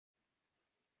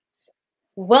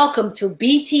Welcome to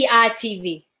BTI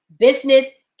TV, Business,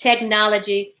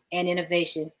 Technology, and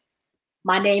Innovation.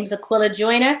 My name is Aquila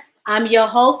Joyner. I'm your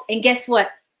host, and guess what?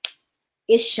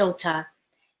 It's showtime.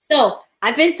 So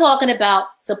I've been talking about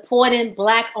supporting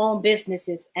Black-owned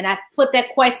businesses, and I put that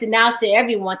question out to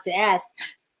everyone to ask,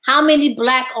 how many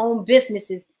Black-owned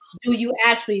businesses do you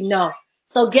actually know?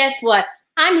 So guess what?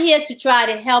 I'm here to try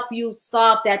to help you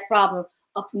solve that problem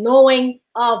of knowing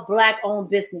of Black-owned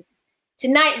businesses.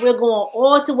 Tonight, we're going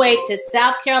all the way to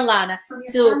South Carolina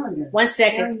to, one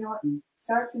second. Norton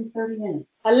starts in 30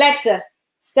 minutes. Alexa,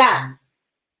 stop.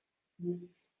 We're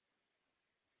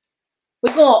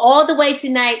going all the way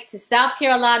tonight to South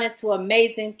Carolina to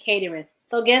Amazing Catering.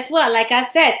 So guess what? Like I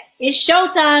said, it's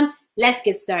showtime. Let's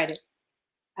get started.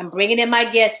 I'm bringing in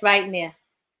my guests right now.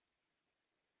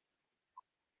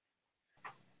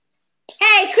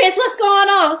 Hey, Chris, what's going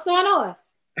on? What's going on?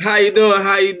 How you doing?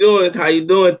 How you doing? How you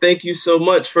doing? Thank you so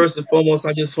much. First and foremost,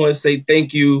 I just want to say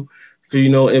thank you for,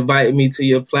 inviting me to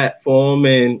your platform,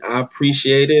 and I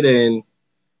appreciate it, and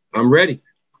I'm ready.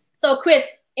 So, Chris,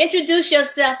 introduce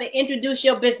yourself and introduce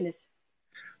your business.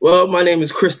 Well, my name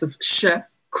is Chef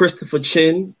Christopher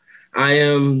Chin. I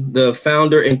am the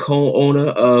founder and co-owner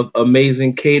of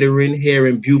Amazing Catering here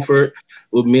in Beaufort,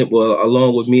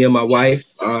 along with me and my wife.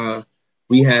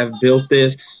 We have built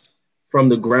this from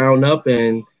the ground up,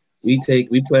 and we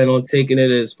plan on taking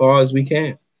it as far as we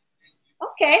can.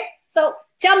 Okay, so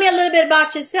tell me a little bit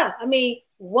about yourself. I mean,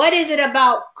 what is it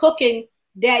about cooking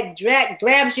that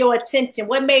grabs your attention?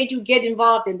 What made you get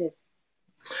involved in this?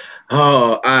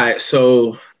 Oh, all right.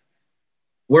 So,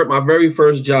 my very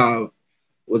first job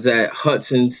was at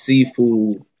Hudson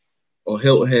Seafood on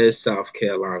Hilton Head, South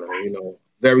Carolina.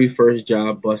 Very first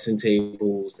job, bussing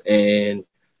tables, and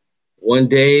one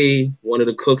day, one of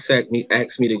the cooks asked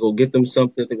me to go get them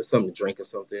something. I think it was something to drink or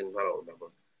something. I don't remember.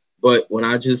 But when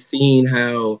I just seen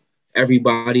how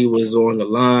everybody was on the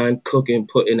line cooking,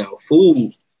 putting out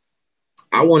food,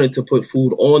 I wanted to put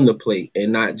food on the plate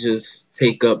and not just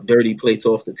take up dirty plates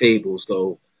off the table.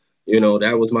 So,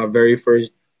 that was my very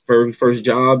first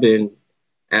job. And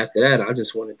after that, I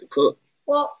just wanted to cook.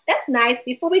 Well, that's nice.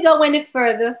 Before we go any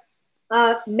further,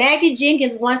 Maggie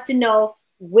Jenkins wants to know,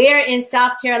 where in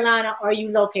South Carolina are you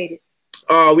located?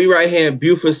 We right here in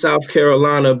Beaufort, South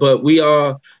Carolina, but we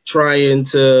are trying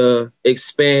to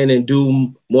expand and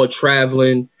do more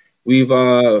traveling. We've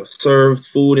served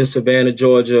food in Savannah,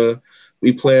 Georgia.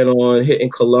 We plan on hitting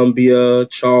Columbia,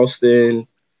 Charleston.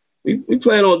 We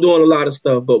plan on doing a lot of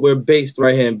stuff, but we're based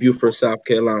right here in Beaufort, South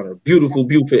Carolina. Beautiful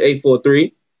Beaufort,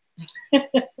 843.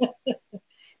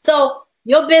 So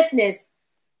your business,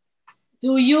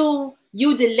 do you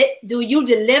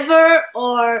deliver,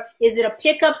 or is it a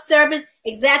pickup service?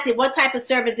 Exactly what type of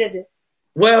service is it?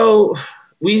 Well,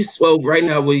 right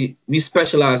now we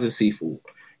specialize in seafood.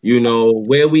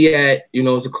 Where we at,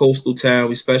 it's a coastal town.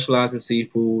 We specialize in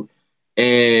seafood,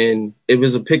 and it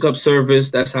was a pickup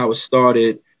service. That's how it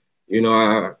started.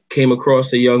 I came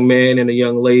across a young man and a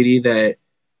young lady that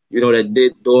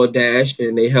did DoorDash,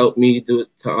 and they helped me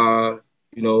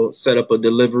set up a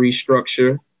delivery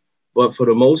structure. But for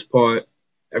the most part,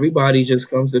 everybody just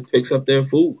comes and picks up their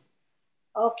food.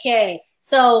 Okay.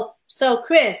 So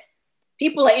Chris,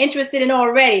 people are interested in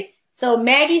already. So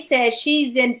Maggie says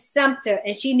she's in Sumter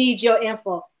and she needs your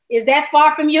info. Is that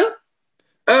far from you?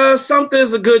 Sumter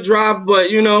is a good drive,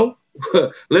 but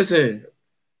listen,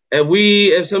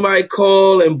 if somebody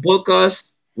call and book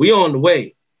us, we on the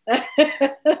way.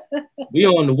 We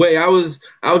on the way. I was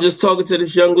just talking to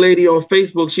this young lady on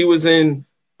Facebook. She was in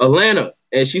Atlanta.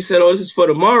 And she said, "Oh, this is for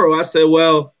tomorrow." I said,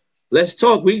 "Well, let's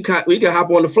talk. We can hop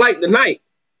on the flight tonight."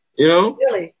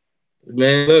 Really?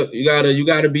 Man, look, you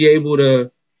gotta be able to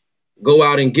go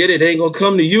out and get it. It ain't gonna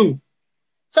come to you.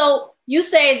 So you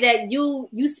say that you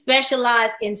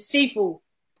specialize in seafood.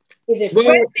 Is it fresh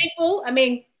seafood? I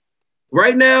mean,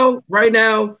 right now,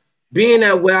 being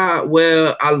at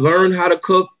where I learned how to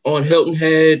cook on Hilton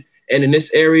Head and in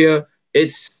this area,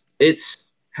 it's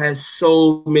has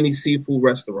so many seafood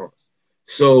restaurants.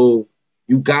 So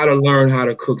you gotta learn how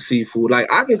to cook seafood. Like,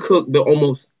 I can cook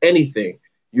almost anything.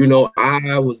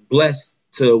 I was blessed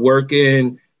to work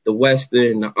in the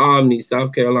Westin, the Omni,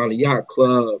 South Carolina Yacht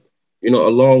Club,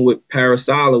 along with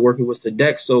Parasala, working with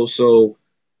Sodexo. So,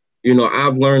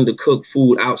 I've learned to cook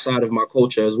food outside of my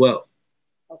culture as well.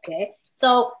 Okay.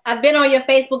 So I've been on your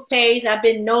Facebook page. I've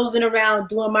been nosing around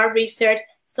doing my research.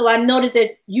 So I noticed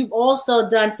that you've also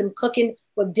done some cooking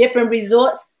with different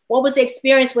resorts. What was the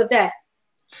experience with that?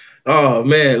 Oh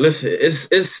man, listen,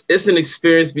 it's an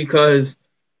experience because,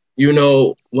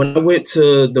 when I went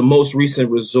to the most recent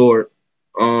resort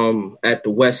at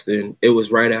the Westin, it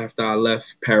was right after I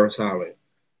left Paris Island.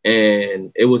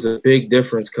 And it was a big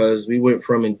difference because we went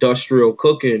from industrial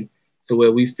cooking to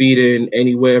where we feed in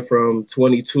anywhere from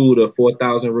 22 to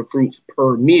 4,000 recruits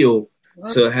per meal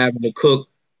to having to cook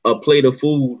a plate of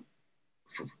food,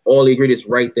 all the ingredients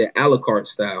right there, a la carte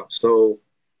style. So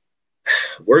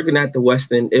working at the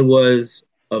West End, it was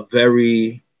a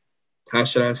very, how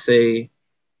should I say,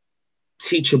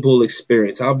 teachable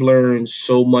experience. I've learned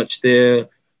so much there,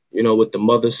 with the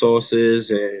mother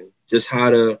sauces and just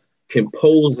how to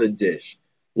compose a dish.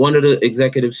 One of the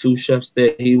executive sous chefs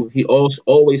there, he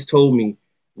always told me,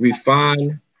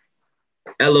 refine,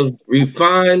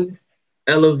 refine,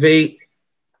 elevate,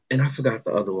 and I forgot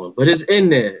the other one, but it's in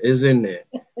there. It's in there.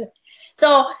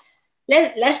 So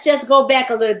let's just go back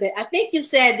a little bit. I think you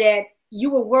said that you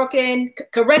were working.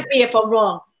 Correct me if I'm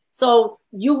wrong. So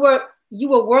you were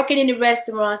working in the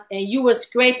restaurants and you were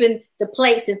scraping the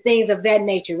plates and things of that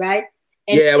nature, right?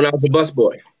 And yeah, when I was a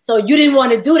busboy. So you didn't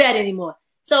want to do that anymore.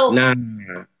 So nah.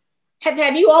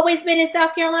 Have you always been in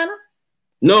South Carolina?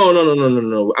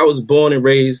 No. I was born and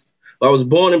raised. I was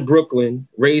born in Brooklyn,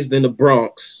 raised in the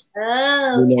Bronx.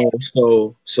 Oh, okay.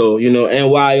 So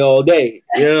NY all day.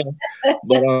 Yeah,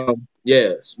 but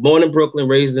yes, born in Brooklyn,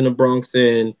 raised in the Bronx,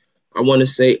 and I want to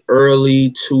say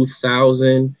early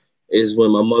 2000 is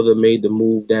when my mother made the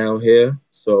move down here.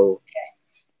 So, okay.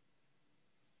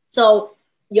 So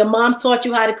your mom taught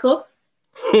you how to cook?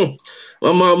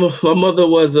 my mother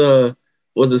was a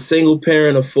single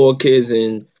parent of 4 kids,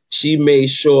 and she made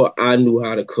sure I knew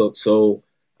how to cook. So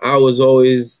I was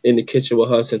always in the kitchen with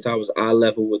her since I was eye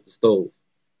level with the stove.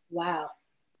 Wow.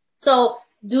 So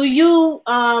do you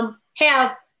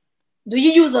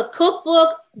use a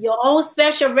cookbook, your own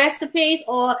special recipes,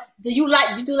 or do you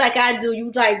do like I do? You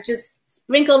like just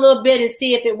sprinkle a little bit and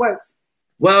see if it works?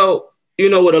 Well,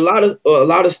 with a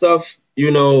lot of stuff,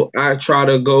 I try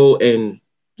to go and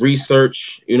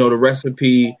research, the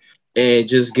recipe and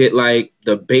just get like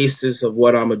the basis of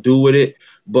what I'm gonna do with it.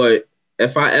 But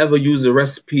if I ever use a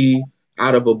recipe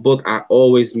out of a book, I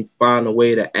always find a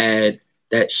way to add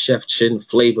that Chef Chin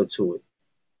flavor to it.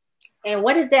 And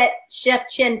what is that Chef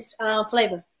Chin's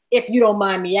flavor, if you don't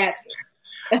mind me asking?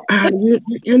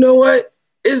 You know what?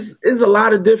 It's a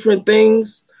lot of different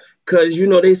things because,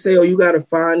 they say, oh, you got to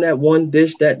find that one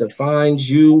dish that defines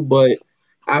you. But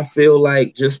I feel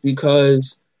like just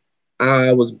because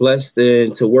I was blessed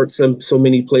and to work so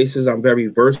many places, I'm very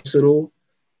versatile.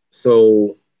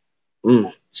 So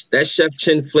that Chef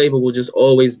Chin flavor will just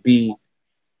always be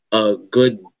a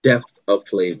good depth of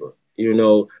flavor. You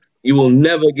will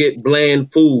never get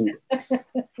bland food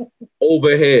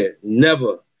over here.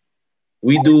 Never.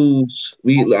 I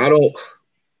don't,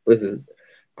 listen,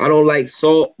 I don't like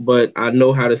salt, but I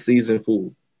know how to season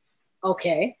food.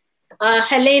 Okay.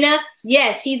 Helena,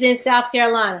 yes, he's in South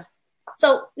Carolina.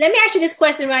 So let me ask you this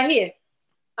question right here.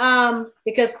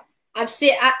 Because I've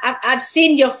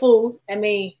seen your food. I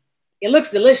mean, it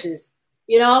looks delicious,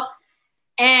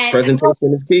 and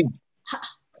presentation is key.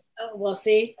 Well,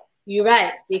 see, you're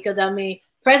right, because I mean,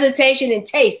 presentation and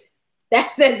taste,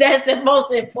 that's the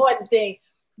most important thing.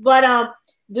 But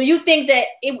do you think that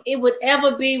it would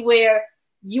ever be where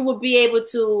you would be able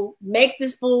to make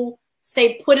this food,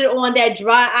 say, put it on that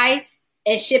dry ice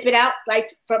and ship it out like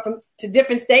from to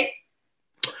different states?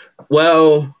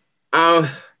 Well, I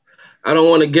don't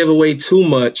want to give away too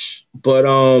much, but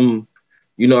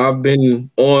I've been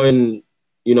on,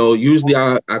 usually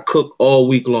I cook all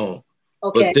week long.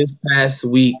 Okay. But this past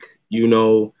week,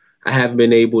 I haven't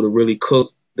been able to really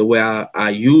cook the way I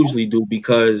usually do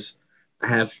because I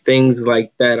have things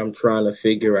like that I'm trying to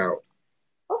figure out.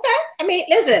 Okay. I mean,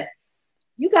 listen,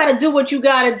 you got to do what you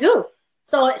got to do.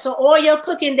 So all your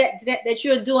cooking that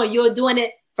you're doing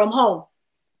it from home.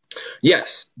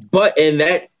 Yes, but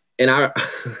I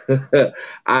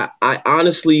I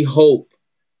honestly hope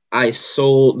I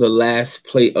sold the last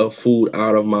plate of food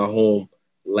out of my home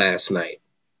last night.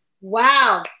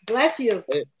 Wow, bless you.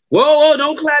 Whoa,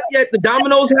 don't clap yet. The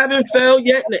dominoes haven't fell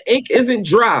yet, and the ink isn't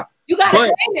dry. You gotta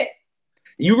claim it.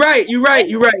 You're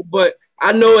right. But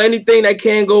I know anything that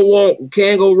can go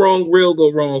wrong, will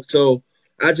go wrong. So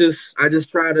I just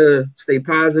try to stay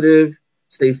positive,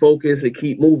 stay focused, and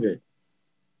keep moving.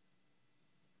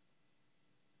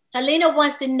 Helena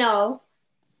wants to know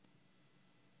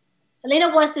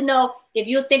if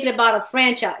you're thinking about a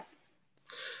franchise.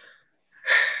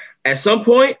 At some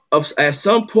point,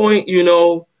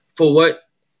 for what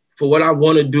I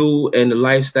want to do and the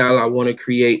lifestyle I want to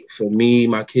create for me,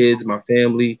 my kids, my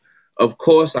family, of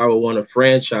course I would want a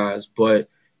franchise. But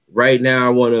right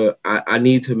now I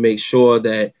need to make sure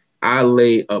that I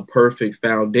lay a perfect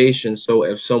foundation. So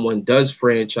if someone does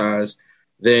franchise,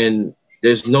 then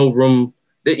there's no room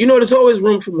that, there's always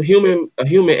room for a human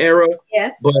error,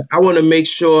 Yeah, but I want to make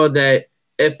sure that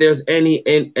if there's any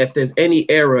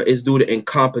error, it's due to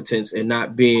incompetence and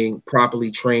not being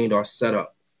properly trained or set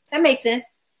up. that makes sense.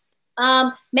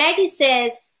 Maggie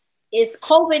says, is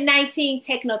COVID-19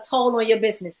 taking a toll on your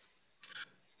business?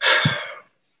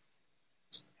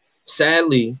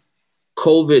 Sadly,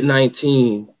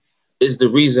 COVID-19 is the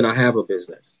reason I have a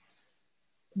business.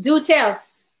 Do tell.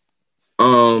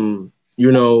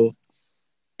 You know,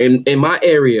 in my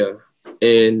area,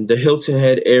 in the Hilton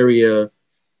Head area,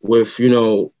 with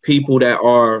people that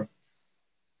are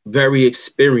very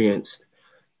experienced,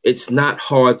 it's not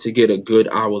hard to get a good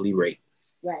hourly rate.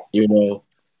 Right.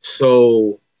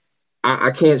 So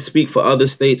I can't speak for other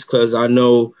states because I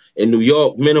know in New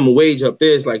York, minimum wage up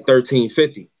there is like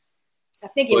 $13.50. I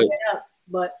think it But went up,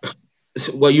 but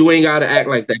well, you ain't got to act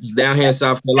like that. 'Cause down here in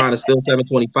South Carolina, it's still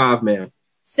 $7.25, man.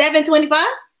 $7.25?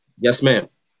 Yes, ma'am.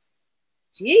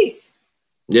 Jeez.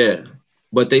 Yeah.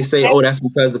 But they say, Okay. oh, that's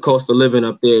because the cost of living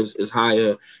up there is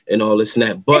higher and all this and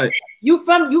that. But You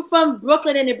from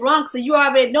Brooklyn and the Bronx, so you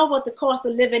already know what the cost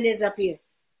of living is up here.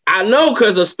 I know,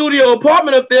 because a studio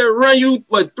apartment up there run you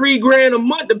what $3,000 a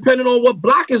month, depending on what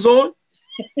block is on.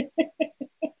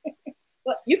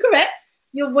 But you correct.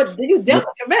 You definitely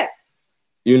correct.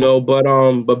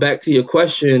 But back to your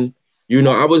question,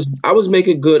 I was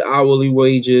making good hourly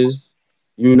wages,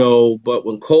 but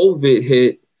when COVID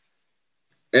hit,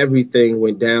 everything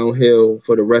went downhill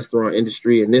for the restaurant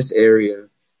industry in this area,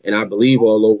 and I believe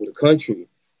all over the country.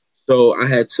 So I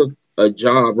had took a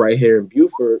job right here in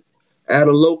Beaufort at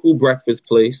a local breakfast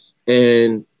place,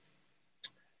 and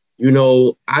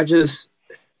I just,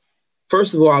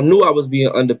 first of all, I knew I was being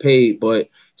underpaid, but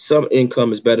some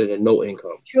income is better than no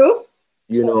income. True.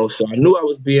 So I knew I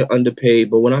was being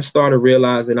underpaid, but when I started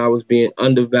realizing I was being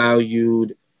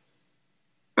undervalued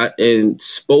and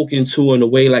spoken to in a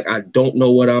way like I don't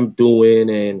know what I'm doing,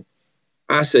 and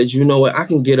I said, you know what, I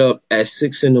can get up at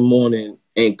 6 a.m.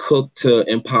 and cook to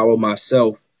empower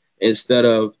myself instead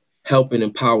of helping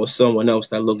empower someone else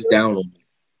that looks down on me.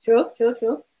 True.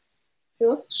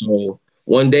 So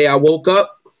one day I woke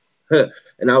up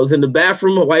and I was in the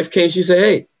bathroom. My wife came, she said,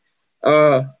 hey,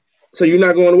 so you're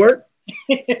not going to work?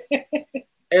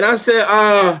 And I said,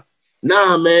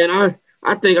 nah, man,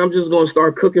 I think I'm just gonna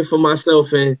start cooking for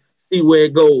myself and see where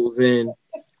it goes. And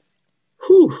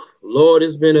whew, Lord,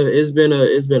 it's been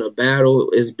a battle.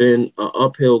 It's been an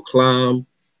uphill climb,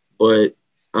 but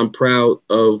I'm proud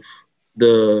of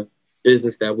the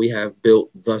business that we have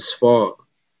built thus far.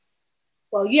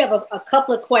 Well, you have a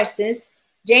couple of questions.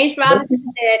 James Robinson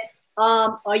said,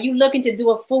 are you looking to do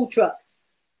a food truck?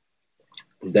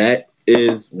 That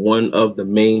is one of the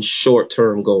main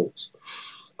short-term goals.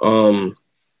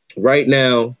 Right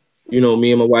now,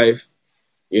 me and my wife,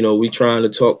 we trying to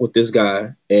talk with this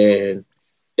guy, and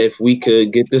if we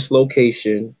could get this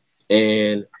location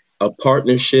and a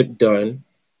partnership done,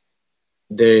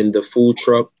 then the food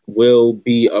truck will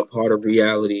be a part of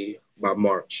reality by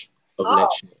March of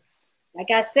next year.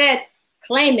 Like I said,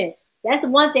 claim it. That's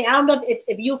one thing. I don't know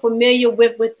if you're familiar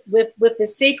with The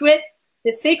Secret.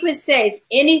 The Secret says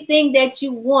anything that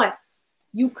you want,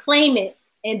 you claim it,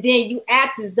 and then you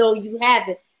act as though you have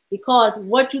it, because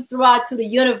what you throw out to the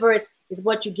universe is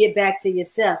what you get back to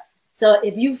yourself. So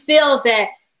if you feel that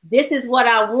this is what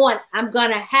I want, I'm going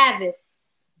to have it,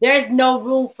 there's no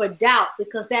room for doubt,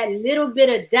 because that little bit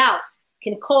of doubt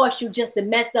can cause you just to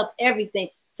mess up everything.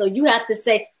 So you have to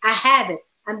say, I have it.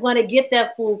 I'm going to get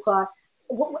that food card.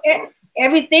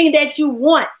 Everything that you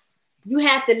want, you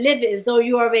have to live it as though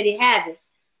you already have it.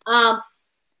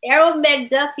 Errol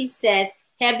McDuffie says,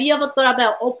 have you ever thought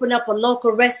about opening up a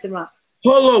local restaurant?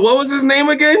 Hold on, what was his name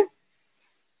again?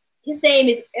 His name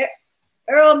is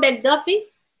Earl McDuffie.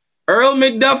 Earl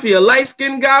McDuffie, a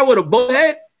light-skinned guy with a bow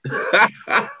head?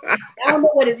 I don't know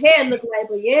what his hair looks like,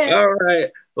 but yeah. All right.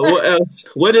 But what else?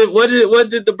 What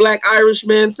did the Black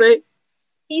Irishman say?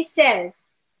 He says,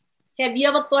 have you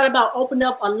ever thought about opening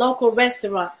up a local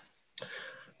restaurant?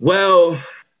 Well,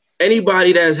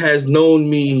 anybody that has known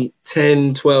me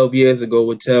 10, 12 years ago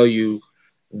would tell you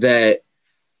that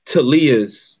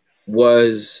Talia's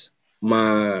was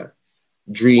my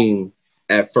dream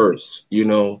at first,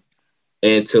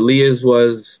 and Talia's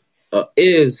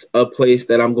is a place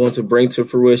that I'm going to bring to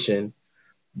fruition,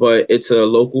 but it's a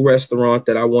local restaurant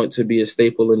that I want to be a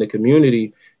staple in the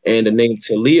community. And the name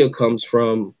Talia comes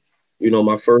from,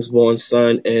 my firstborn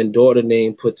son and daughter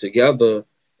name put together.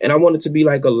 And I want it to be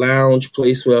like a lounge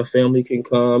place where a family can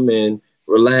come and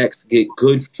relax, get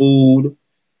good food,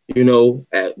 you know,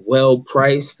 at well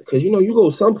priced. Because you know, you go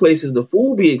some places, the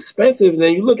food be expensive, and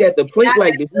then you look at the plate Not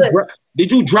like, that good.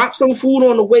 did you drop some food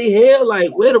on the way here? Like,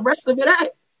 where the rest of it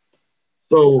at?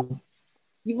 So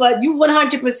You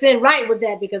 100% right with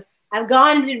that, because I've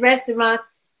gone into restaurants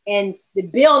and the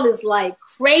bill is like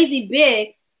crazy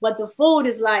big, but the food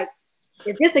is like,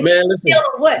 is this a man, kill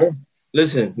or what?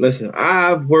 listen.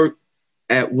 I've worked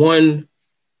at one.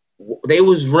 They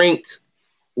was ranked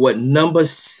what, number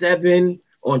 7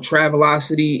 on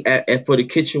Travelocity for the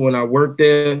kitchen when I worked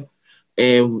there,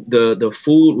 and the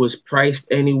food was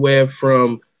priced anywhere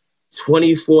from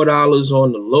 $24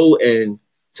 on the low end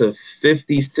to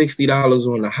 $50, $60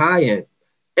 on the high end.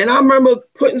 And I remember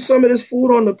putting some of this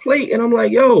food on the plate, and I'm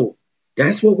like, yo,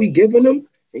 that's what we giving them?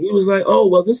 And he was like, oh,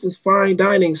 well, this is fine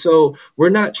dining, so we're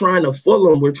not trying to fool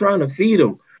them, we're trying to feed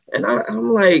them. And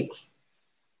I'm like,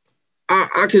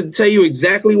 I could tell you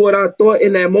exactly what I thought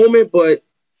in that moment, but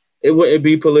it wouldn't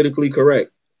be politically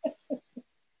correct.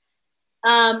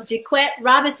 Jaquette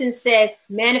Robinson says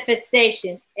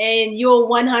manifestation, and you're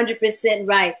 100%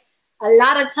 right. A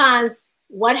lot of times,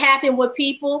 what happened with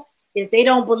people is they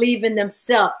don't believe in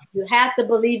themselves. You have to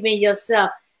believe in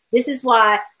yourself. This is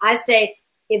why I say,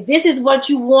 if this is what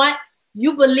you want,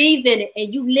 you believe in it,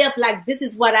 and you live like this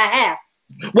is what I have.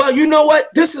 Well, you know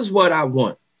what? This is what I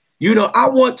want. You know, I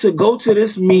want to go to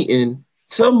this meeting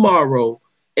tomorrow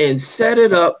and set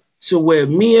it up to where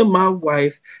me and my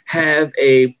wife have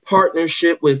a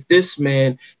partnership with this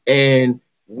man, and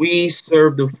we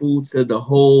serve the food to the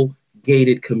whole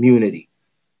gated community.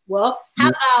 Well,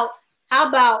 how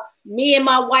about me and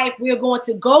my wife? We're going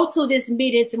to go to this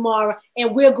meeting tomorrow,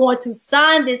 and we're going to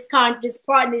sign this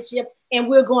partnership, and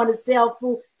we're going to sell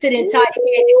food to the entire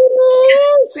community.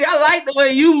 See, I like the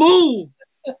way you move.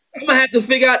 I'm gonna have to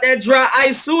figure out that dry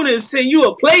ice soon and send you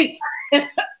a plate.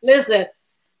 Listen,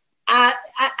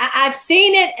 I've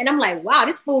seen it, and I'm like, wow,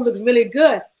 this food looks really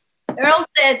good. Earl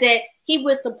said that he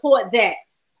would support that.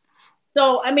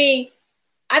 So, I mean,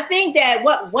 I think that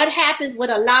what happens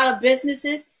with a lot of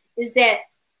businesses is that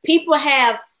people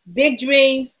have big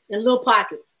dreams and little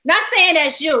pockets. Not saying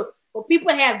that's you, but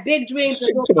people have big dreams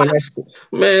and little pockets.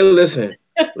 Man, listen.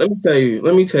 Let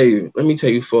me tell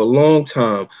you, for a long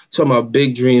time, talking about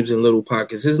big dreams and little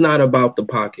pockets. It's not about the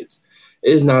pockets.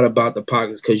 It's not about the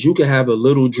pockets, because you can have a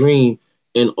little dream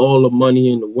and all the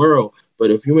money in the world.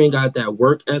 But if you ain't got that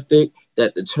work ethic,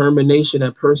 that determination,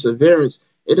 that perseverance,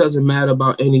 it doesn't matter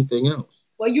about anything else.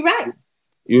 Well, you're right.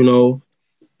 You know,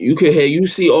 you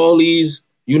see all these,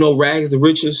 you know, rags the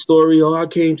riches story. Oh, I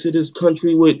came to this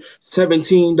country with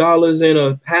 $17 and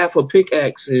a half a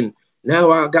pickaxe, and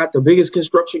now I got the biggest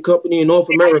construction company in North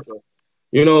America.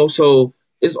 You know, so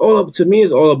it's all up to me.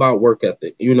 It's all about work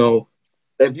ethic. You know,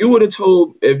 if you would have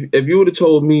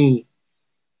told me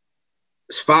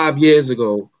 5 years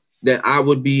ago that I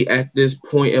would be at this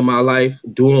point in my life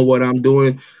doing what I'm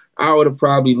doing, I would have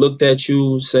probably looked at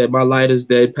you, said, my lighter's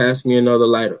dead, pass me another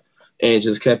lighter, and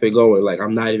just kept it going. Like,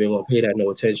 I'm not even going to pay that no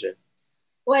attention.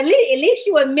 Well, at least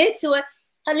you admit to it.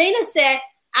 Helena said,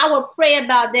 I will pray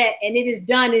about that, and it is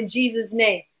done in Jesus'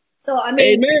 name. So, I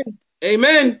mean,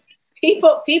 Amen.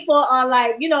 People are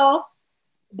like, you know,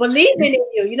 believing in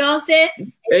you. You know what I'm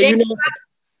saying? Hey,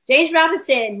 James Robinson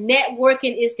said,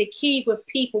 networking is the key with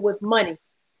people with money.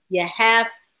 You have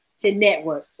to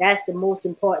network. That's the most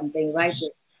important thing right there.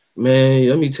 Man,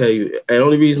 let me tell you. And the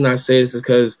only reason I say this is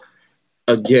because,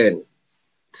 again,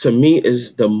 to me,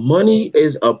 is the money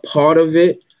is a part of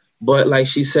it. But like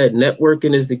she said,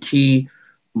 networking is the key.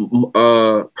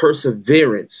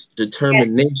 Perseverance,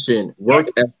 determination, work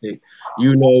ethic.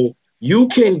 You know, you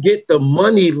can get the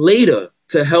money later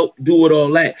to help do it all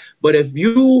that. But if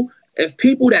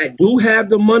people that do have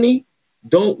the money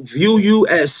don't view you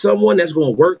as someone that's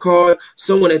going to work hard,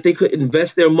 someone that they could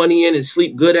invest their money in and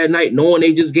sleep good at night, knowing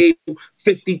they just gave you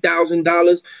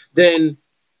 $50,000, then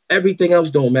everything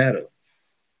else don't matter.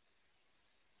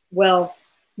 Well,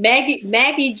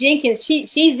 Maggie Jenkins,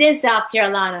 she's in South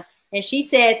Carolina, and she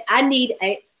says, I need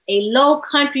a low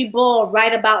country boil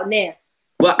right about now.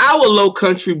 Well, our low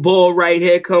country boil right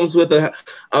here comes with a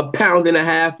pound and a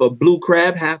half of blue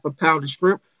crab, half a pound of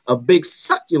shrimp, a big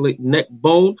succulent neck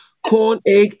bone, corn,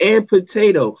 egg, and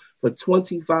potato for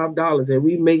 $25. And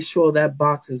we make sure that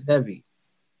box is heavy.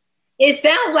 It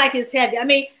sounds like it's heavy. I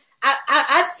mean,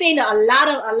 I've seen a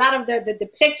lot of the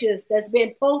pictures that's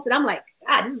been posted. I'm like,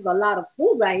 God, this is a lot of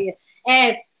food right here.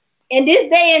 And in this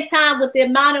day and time, with the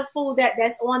amount of food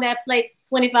that's on that plate,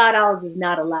 $25 is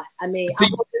not a lot. I mean, I'm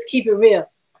gonna just keep it real.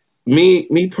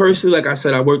 Me personally, like I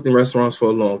said, I worked in restaurants for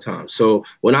a long time. So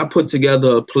when I put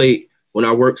together a plate, when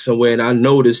I work somewhere and I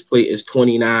know this plate is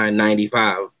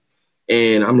 $29.95,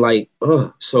 And I'm like,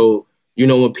 ugh. So,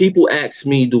 when people ask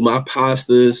me, do my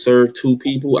pastas serve two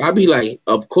people? I'd be like,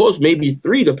 of course, maybe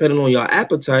three, depending on your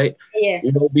appetite. Yeah.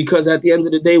 Because at the end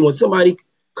of the day, when somebody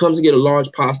comes to get a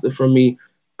large pasta from me,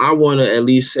 I want to at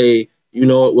least say,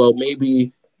 well,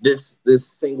 maybe this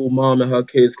single mom and her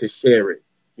kids could share it.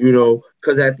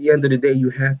 Because at the end of the day, you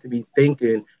have to be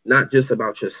thinking not just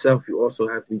about yourself. You also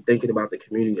have to be thinking about the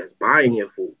community that's buying your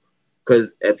food.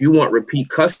 Because if you want repeat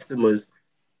customers.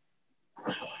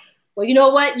 Well, you know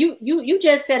what? You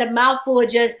just said a mouthful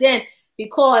just then,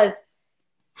 because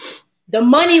the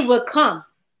money will come,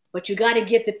 but you got to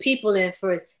get the people in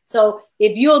first. So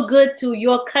if you're good to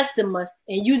your customers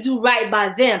and you do right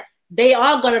by them, they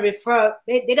are going to refer.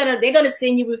 They're gonna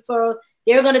send you referrals.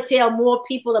 They're going to tell more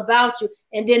people about you,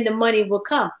 and then the money will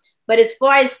come. But as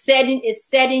far as setting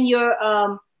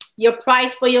your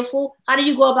price for your food, how do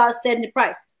you go about setting the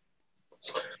price?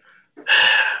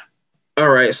 All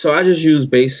right, so I just use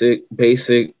basic,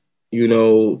 tools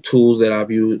that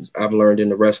I've learned in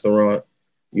the restaurant.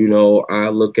 I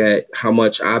look at how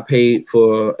much I paid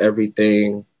for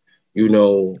everything.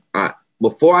 I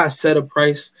before I set a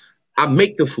price, I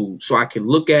make the food so I can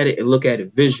look at it and look at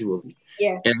it visually.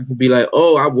 Yeah. And I can be like,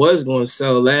 oh, I was going to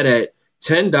sell that at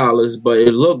 $10, but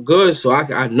it looked good, so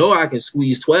I know I can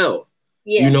squeeze 12.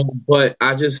 Yeah. But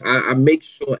I make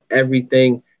sure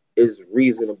everything is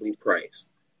reasonably priced.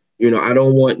 I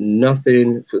don't want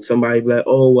nothing for somebody to be like,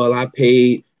 oh, well, I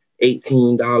paid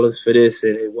 $18 for this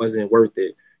and it wasn't worth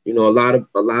it. A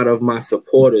lot of my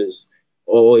supporters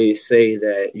always say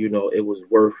that, it was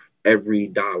worth every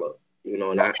dollar,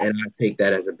 and I take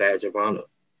that as a badge of honor.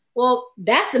 Well,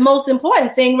 that's the most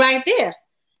important thing right there.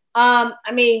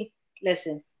 I mean,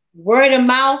 listen, word of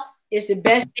mouth is the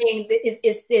best thing.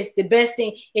 It's the best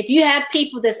thing. If you have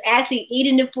people that's actually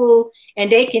eating the food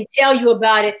and they can tell you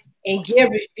about it and give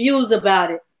reviews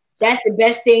about it, that's the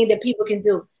best thing that people can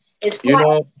do. As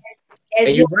far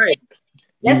as you're right.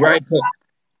 You're right. Go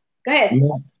ahead.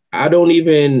 I don't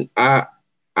even I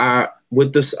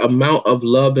with this amount of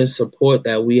love and support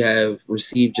that we have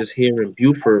received just here in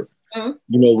Beaufort. Mm-hmm.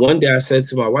 One day I said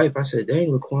to my wife, I said,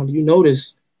 dang, Laquanda, you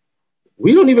notice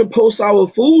we don't even post our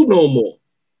food no more.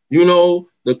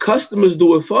 The customers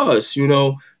do it for us,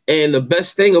 and the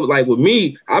best thing of like with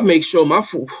me, I make sure my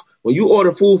food, when you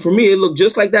order food from me, it look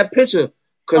just like that picture.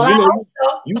 Cause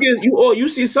you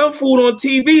see some food on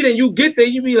TV, then you get there,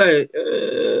 you be like,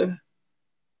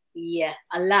 yeah,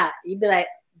 a lot. You be like,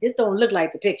 this don't look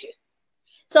like the picture.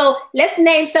 So let's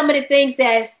name some of the things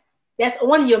that's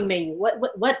on your menu.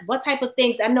 What type of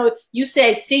things? I know you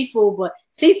said seafood, but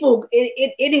seafood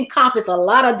it encompasses a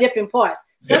lot of different parts.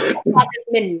 So let's talk about this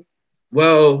menu.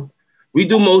 Well, we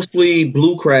do mostly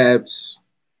blue crabs,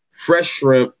 fresh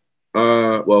shrimp.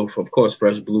 Well, of course,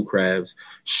 fresh blue crabs,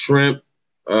 shrimp,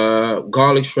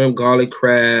 garlic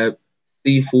crab,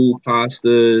 seafood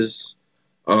pastas,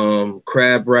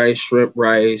 crab rice, shrimp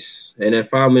rice. And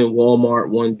if I'm in Walmart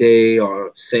one day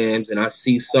or Sam's and I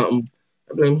see something,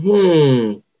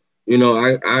 I'm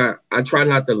like, I try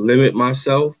not to limit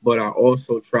myself, but I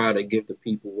also try to give the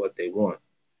people what they want.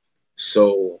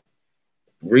 So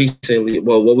recently,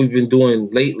 well, what we've been doing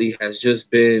lately has just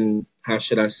been, how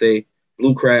should I say,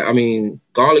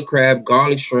 garlic crab,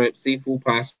 garlic shrimp, seafood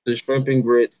pasta, shrimp and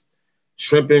grits,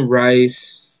 shrimp and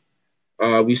rice.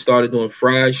 We started doing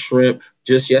fried shrimp.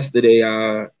 Just yesterday,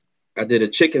 I did a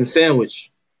chicken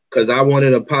sandwich because I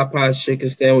wanted a Popeye's chicken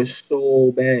sandwich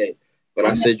so bad. But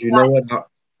I said, you know what?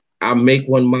 I make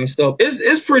one myself.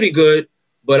 It's pretty good,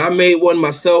 but I made one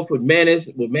myself with mayonnaise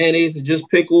and just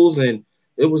pickles, and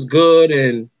it was good.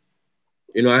 And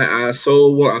I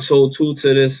sold two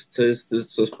to this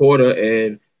supporter,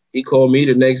 and he called me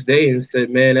the next day and said,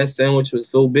 "Man, that sandwich was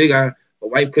so big, my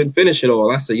wife couldn't finish it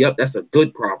all." I said, "Yep, that's a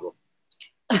good problem."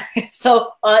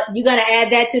 So you gonna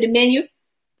add that to the menu?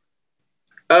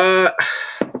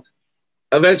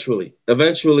 Eventually.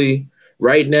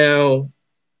 Right now,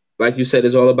 like you said,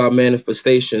 it's all about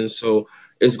manifestation. So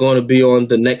it's going to be on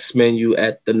the next menu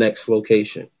at the next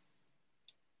location.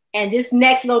 And this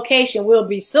next location will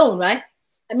be soon, right?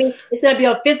 I mean, it's going to be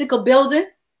a physical building?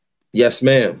 Yes,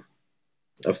 ma'am.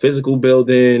 A physical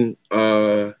building.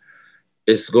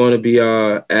 It's going to be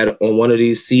on one of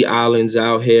these sea islands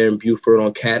out here in Beaufort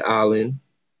on Cat Island.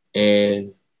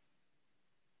 And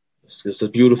it's a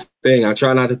beautiful thing. I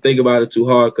try not to think about it too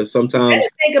hard because sometimes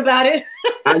think about it.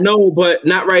 I know, but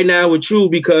not right now with you,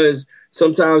 because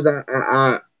sometimes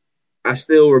I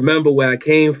still remember where I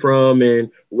came from and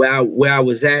where I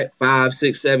was at 5,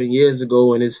 6, 7 years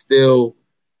ago, and it's still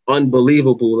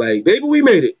unbelievable. Like, baby, we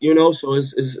made it, So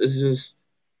it's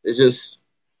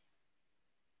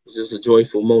just a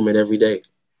joyful moment every day.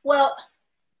 Well,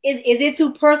 is it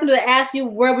too personal to ask you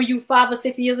where were you 5 or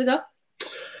 6 years ago?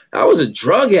 I was a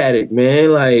drug addict,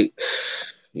 man. Like,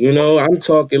 I'm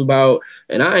talking about,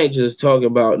 and I ain't just talking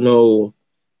about no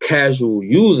casual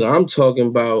user. I'm talking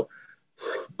about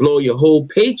blow your whole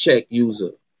paycheck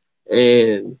user.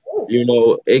 And,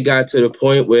 it got to the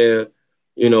point where,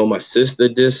 my sister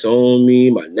disowned me,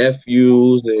 my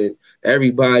nephews, and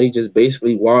everybody just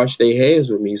basically washed their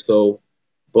hands with me. So,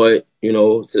 but,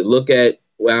 to look at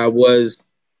where I was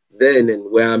then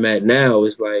and where I'm at now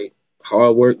is like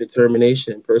hard work,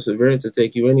 determination, perseverance to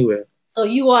take you anywhere. So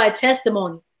you are a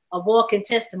testimony, a walking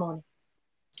testimony.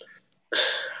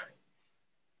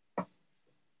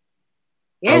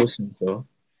 Yeah. I would say so.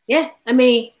 Yeah. I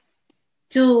mean,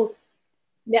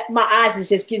 my eyes is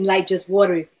just getting like just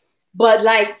watery. But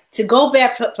like to go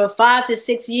back for 5 to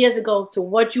 6 years ago to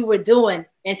what you were doing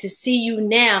and to see you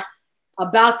now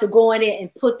about to go in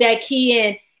and put that key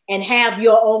in and have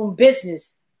your own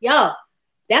business. Yo,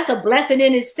 that's a blessing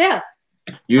in itself.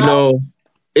 I'm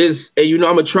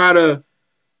gonna try to,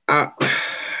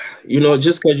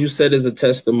 just because you said it's a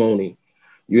testimony,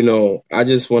 I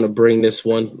just want to bring this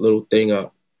one little thing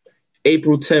up.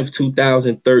 April 10th,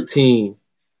 2013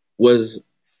 was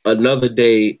another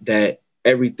day that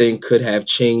everything could have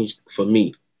changed for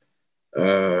me.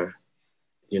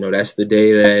 That's the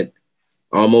day that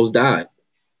I almost died,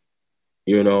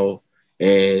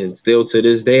 and still to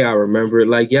this day, I remember it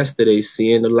like yesterday,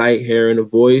 seeing the light, hearing the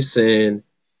voice, and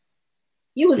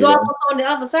you was almost on the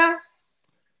other side.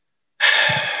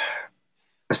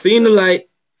 I seen the light,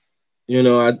 and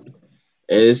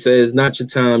it says, not your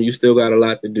time. You still got a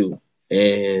lot to do.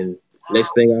 And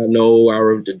next thing I know,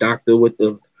 the doctor with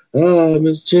the,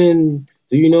 Miss Chin,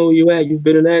 do you know where you at? You've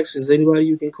been in accidents. Anybody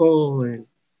you can call? And,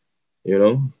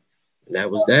 and that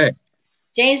was that.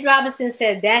 James Robinson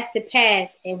said, that's the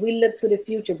past, and we look to the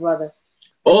future, brother.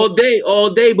 All day.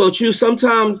 But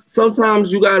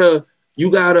sometimes you gotta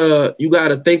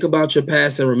think about your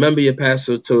past and remember your past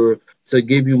to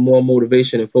give you more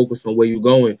motivation and focus on where you're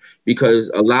going. Because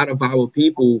a lot of our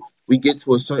people, we get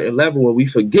to a certain level and we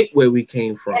forget where we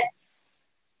came from.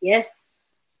 Yeah.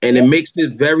 And it makes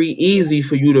it very easy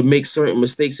for you to make certain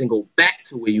mistakes and go back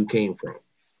to where you came from.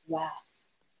 Wow.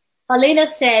 Helena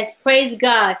says, praise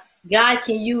God. God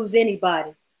can use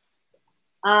anybody.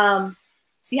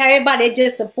 See how everybody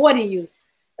just supporting you.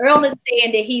 Earl is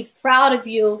saying that he's proud of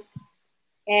you.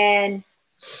 And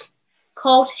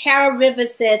Coach Harold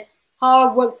Rivers said,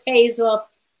 hard work pays off.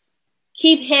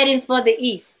 Keep heading for the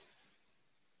East.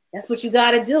 That's what you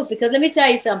got to do. Because let me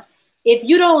tell you something. If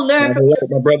you don't learn from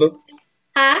my brother.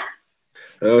 Huh?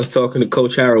 I was talking to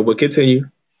Coach Harold, but continue.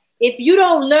 If you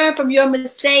don't learn from your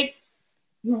mistakes,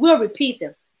 you will repeat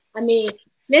them. I mean,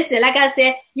 listen, like I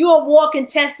said, you're a walking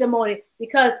testimony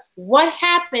because what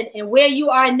happened and where you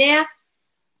are now,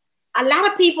 a lot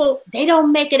of people, they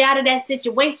don't make it out of that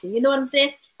situation. You know what I'm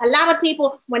saying? A lot of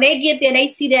people, when they get there, they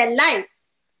see that light.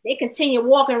 They continue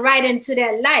walking right into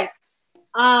that light.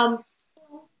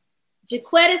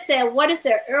 Jaquetta said, what is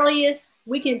the earliest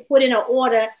we can put in an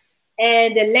order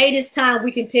and the latest time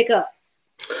we can pick up?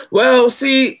 Well,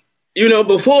 see,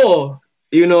 before,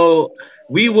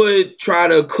 we would try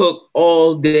to cook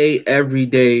all day, every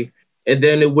day. And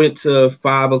then it went to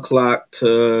 5 o'clock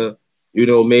to,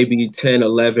 maybe 10,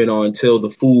 11 or until the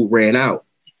food ran out,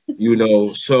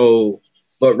 So,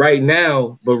 but right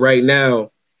now, we're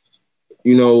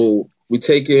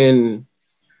taking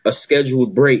a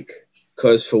scheduled break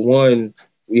because for one,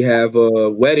 we have a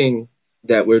wedding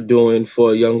that we're doing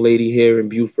for a young lady here in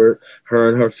Beaufort. Her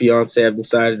and her fiance have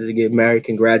decided to get married.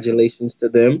 Congratulations to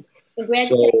them.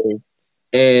 Congratulations.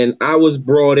 And I was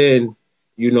brought in,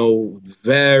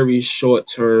 very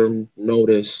short-term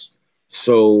notice.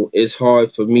 So it's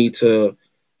hard for me to,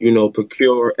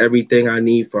 procure everything I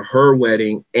need for her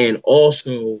wedding and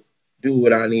also do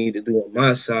what I need to do on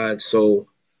my side. So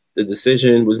the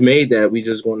decision was made that we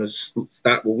just going to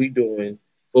stop what we're doing,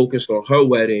 focus on her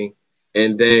wedding,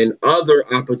 and then other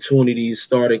opportunities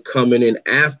started coming in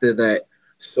after that.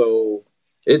 So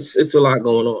it's a lot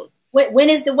going on. When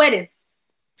is the wedding?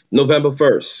 November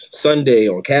 1st, Sunday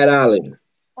on Cat Island.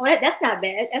 Oh, that's not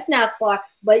bad. That's not far.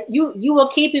 But you were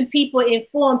keeping people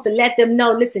informed to let them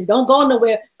know, listen, don't go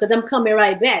nowhere because I'm coming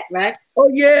right back, right? Oh,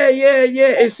 yeah.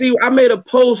 And see, I made a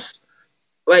post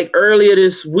like earlier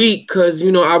this week because,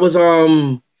 I was,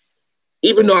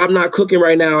 even though I'm not cooking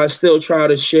right now, I still try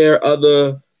to share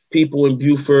other people in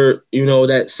Beaufort,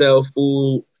 that sell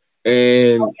food.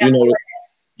 And,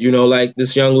 like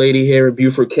this young lady here in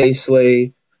Beaufort, K.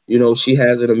 Slay, she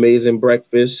has an amazing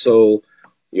breakfast. So,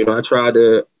 I try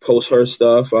to post her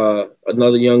stuff.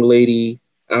 Another young lady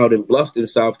out in Bluffton,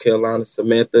 South Carolina.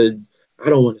 Samantha, I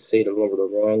don't want to say the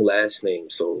wrong last name,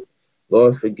 so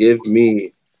Lord forgive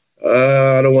me.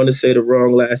 I don't want to say the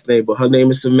wrong last name, but her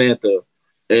name is Samantha,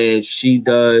 and she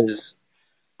does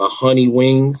honey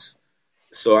wings.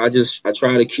 So I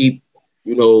try to keep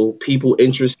people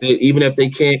interested, even if they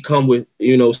can't come with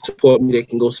support me, they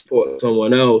can go support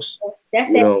someone else. That's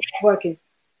You that know, networking.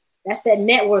 That's that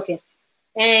networking.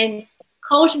 And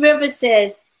Coach Rivers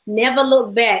says, never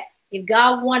look back. If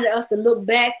God wanted us to look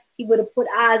back, he would have put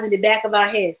eyes in the back of our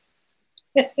head.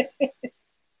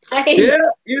 yeah,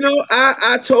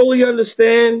 I totally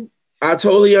understand. I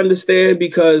totally understand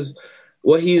because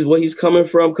what he's coming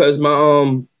from. Because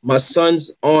my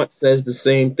son's aunt says the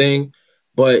same thing,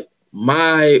 but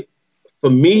for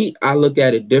me, I look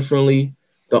at it differently.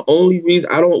 The only reason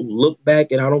I don't look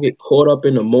back and I don't get caught up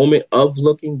in the moment of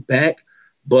looking back,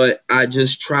 but I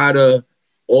just try to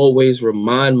always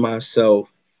remind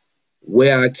myself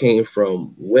where I came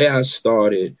from, where I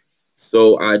started,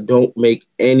 so I don't make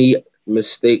any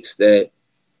mistakes that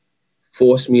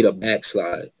force me to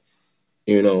backslide,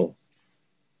 you know.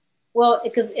 Well,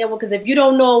 because if you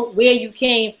don't know where you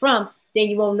came from, then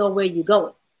you won't know where you're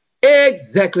going.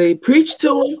 Exactly. Preach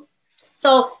to him.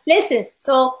 So listen,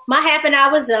 so my half an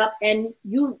hour's up, and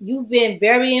you've been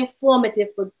very informative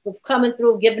for coming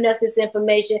through, giving us this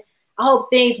information. I hope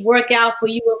things work out for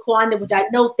you and Kwanda, which I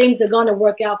know things are going to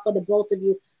work out for the both of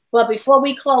you. But before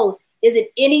we close, is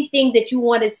it anything that you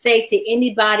want to say to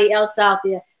anybody else out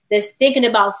there that's thinking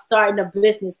about starting a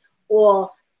business, or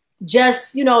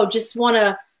just just want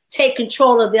to take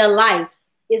control of their life?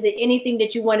 Is there anything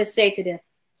that you want to say to them?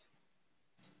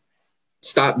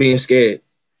 Stop being scared.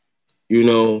 You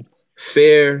know,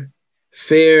 fear.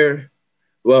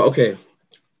 Well, okay.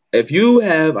 If you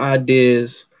have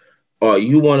ideas or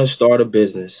you want to start a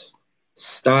business,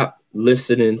 stop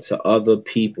listening to other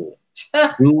people.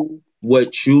 Do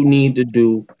what you need to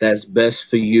do that's best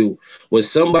for you. When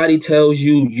somebody tells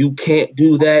you you can't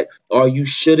do that or you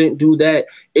shouldn't do that,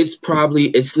 it's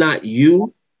not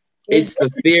you. It's the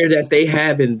fear that they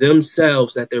have in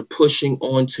themselves that they're pushing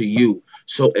onto you.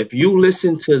 So if you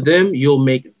listen to them, you'll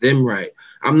make them right.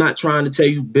 I'm not trying to tell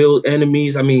you build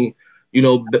enemies. I mean,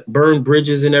 burn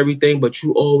bridges and everything, but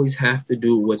you always have to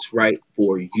do what's right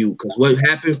for you. Because what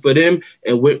happened for them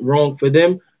and went wrong for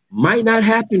them might not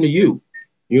happen to you.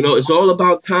 It's all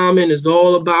about timing. It's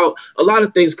all about a lot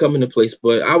of things come into place.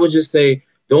 But I would just say,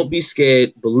 don't be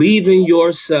scared. Believe in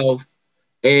yourself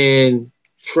and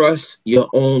trust your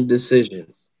own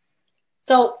decisions.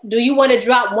 So, do you want to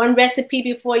drop one recipe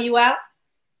before you out?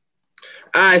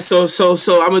 All right, so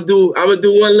I'm gonna do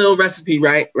one little recipe,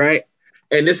 right,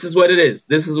 and this is what it is.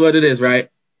 This is what it is, right?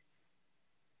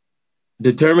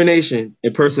 Determination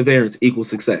and perseverance equals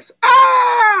success.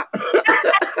 Ah!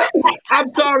 I'm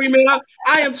sorry, man.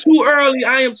 I am too early.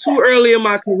 I am too early in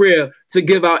my career to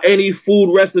give out any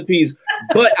food recipes,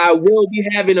 but I will be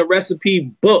having a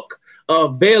recipe book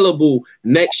available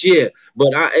next year. But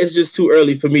it's just too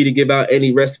early for me to give out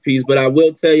any recipes. But I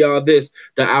will tell y'all this: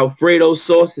 the Alfredo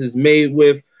sauce is made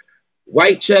with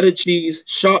white cheddar cheese,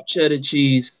 sharp cheddar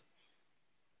cheese,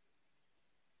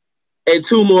 and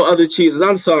two more other cheeses.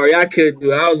 I'm sorry, I couldn't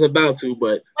do it. I was about to,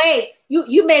 but wait,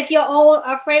 you make your own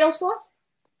Alfredo sauce?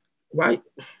 Right?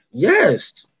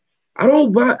 Yes. I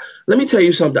don't buy. Let me tell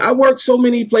you something. I worked so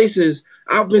many places.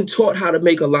 I've been taught how to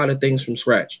make a lot of things from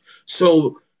scratch.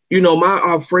 So, my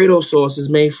Alfredo sauce is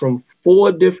made from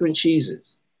 4 different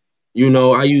cheeses.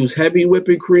 I use heavy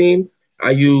whipping cream.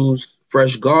 I use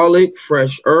fresh garlic,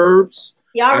 fresh herbs.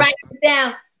 Y'all write it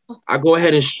down. I go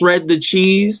ahead and shred the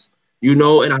cheese, and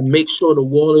I make sure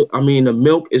the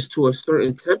milk is to a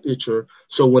certain temperature.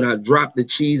 So when I drop the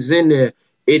cheese in there,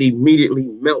 it immediately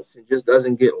melts and just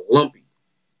doesn't get lumpy.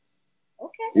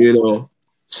 Okay.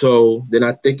 So then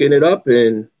I thicken it up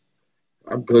and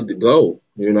I'm good to go.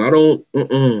 I don't,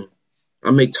 I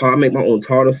make my own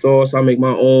tartar sauce. I make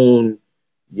my own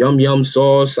yum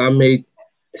sauce. I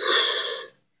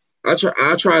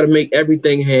try to make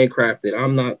everything handcrafted.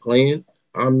 I'm not playing.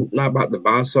 I'm not about to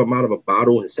buy something out of a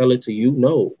bottle and sell it to you.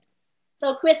 No.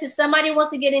 So, Chris, if somebody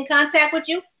wants to get in contact with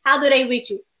you, how do they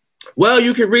reach you? Well,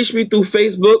 you can reach me through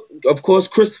Facebook, of course,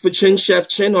 Christopher Chin, Chef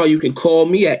Chin, or you can call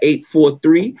me at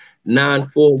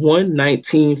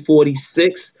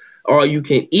 843-941-1946, or you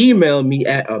can email me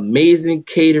at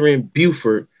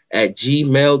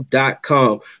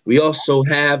amazingcateringbuford@gmail.com. We also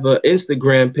have an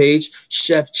Instagram page,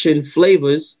 Chef Chin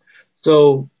Flavors.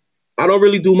 So I don't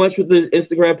really do much with the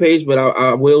Instagram page, but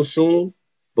I will soon.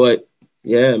 But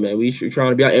yeah, man, we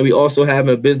trying to be out. And we also have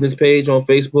a business page on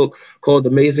Facebook called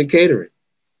Amazing Catering.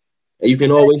 And you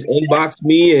can always inbox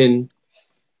me and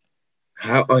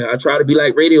I try to be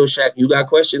like Radio Shack. You got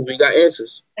questions, we got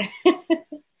answers.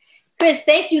 Chris,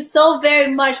 thank you so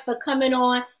very much for coming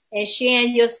on and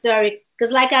sharing your story.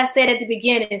 Because like I said at the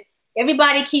beginning,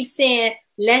 everybody keeps saying,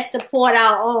 let's support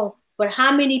our own. But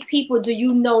how many people do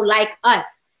you know like us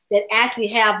that actually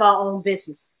have our own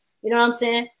business? You know what I'm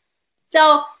saying?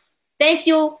 So thank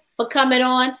you for coming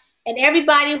on. And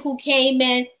everybody who came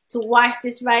in to watch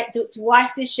this, to watch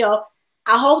this show,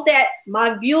 I hope that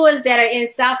my viewers that are in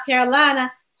South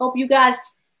Carolina, hope you guys,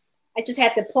 I just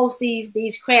had to post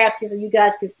these crabs here so you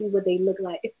guys can see what they look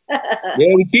like.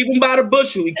 Yeah, we keep them by the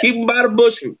bushel. We keep them by the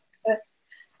bushel.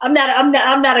 I'm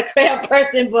not a crab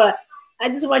person, but I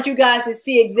just want you guys to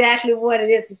see exactly what it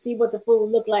is, to see what the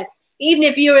food look like. Even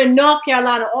if you're in North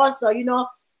Carolina also, you know,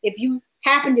 if you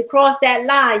happen to cross that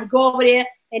line, you go over there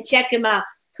and check them out.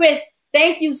 Chris,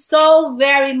 thank you so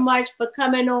very much for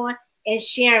coming on and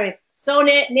sharing. So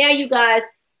now you guys,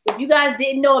 if you guys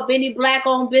didn't know of any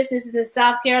Black-owned businesses in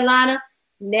South Carolina,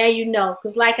 now you know.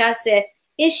 Because like I said,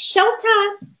 it's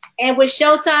showtime. And with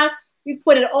showtime, we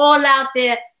put it all out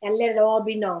there and let it all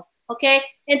be known. Okay?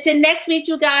 Until next week,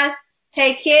 you guys,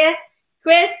 take care.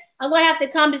 Chris, I'm going to have to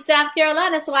come to South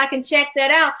Carolina so I can check that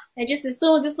out. And just as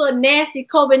soon as this little nasty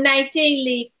COVID-19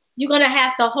 leave, you're going to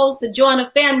have to host a Join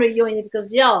a Family reunion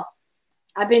because, yo,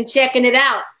 I've been checking it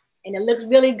out, and it looks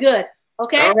really good.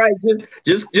 Okay? All right.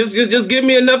 Just give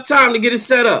me enough time to get it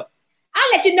set up.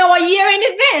 I'll let you know a year in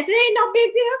advance. It ain't no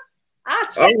big deal. I'll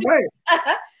check All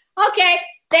right. Okay.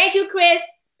 Thank you, Chris.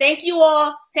 Thank you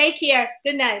all. Take care.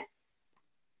 Good night.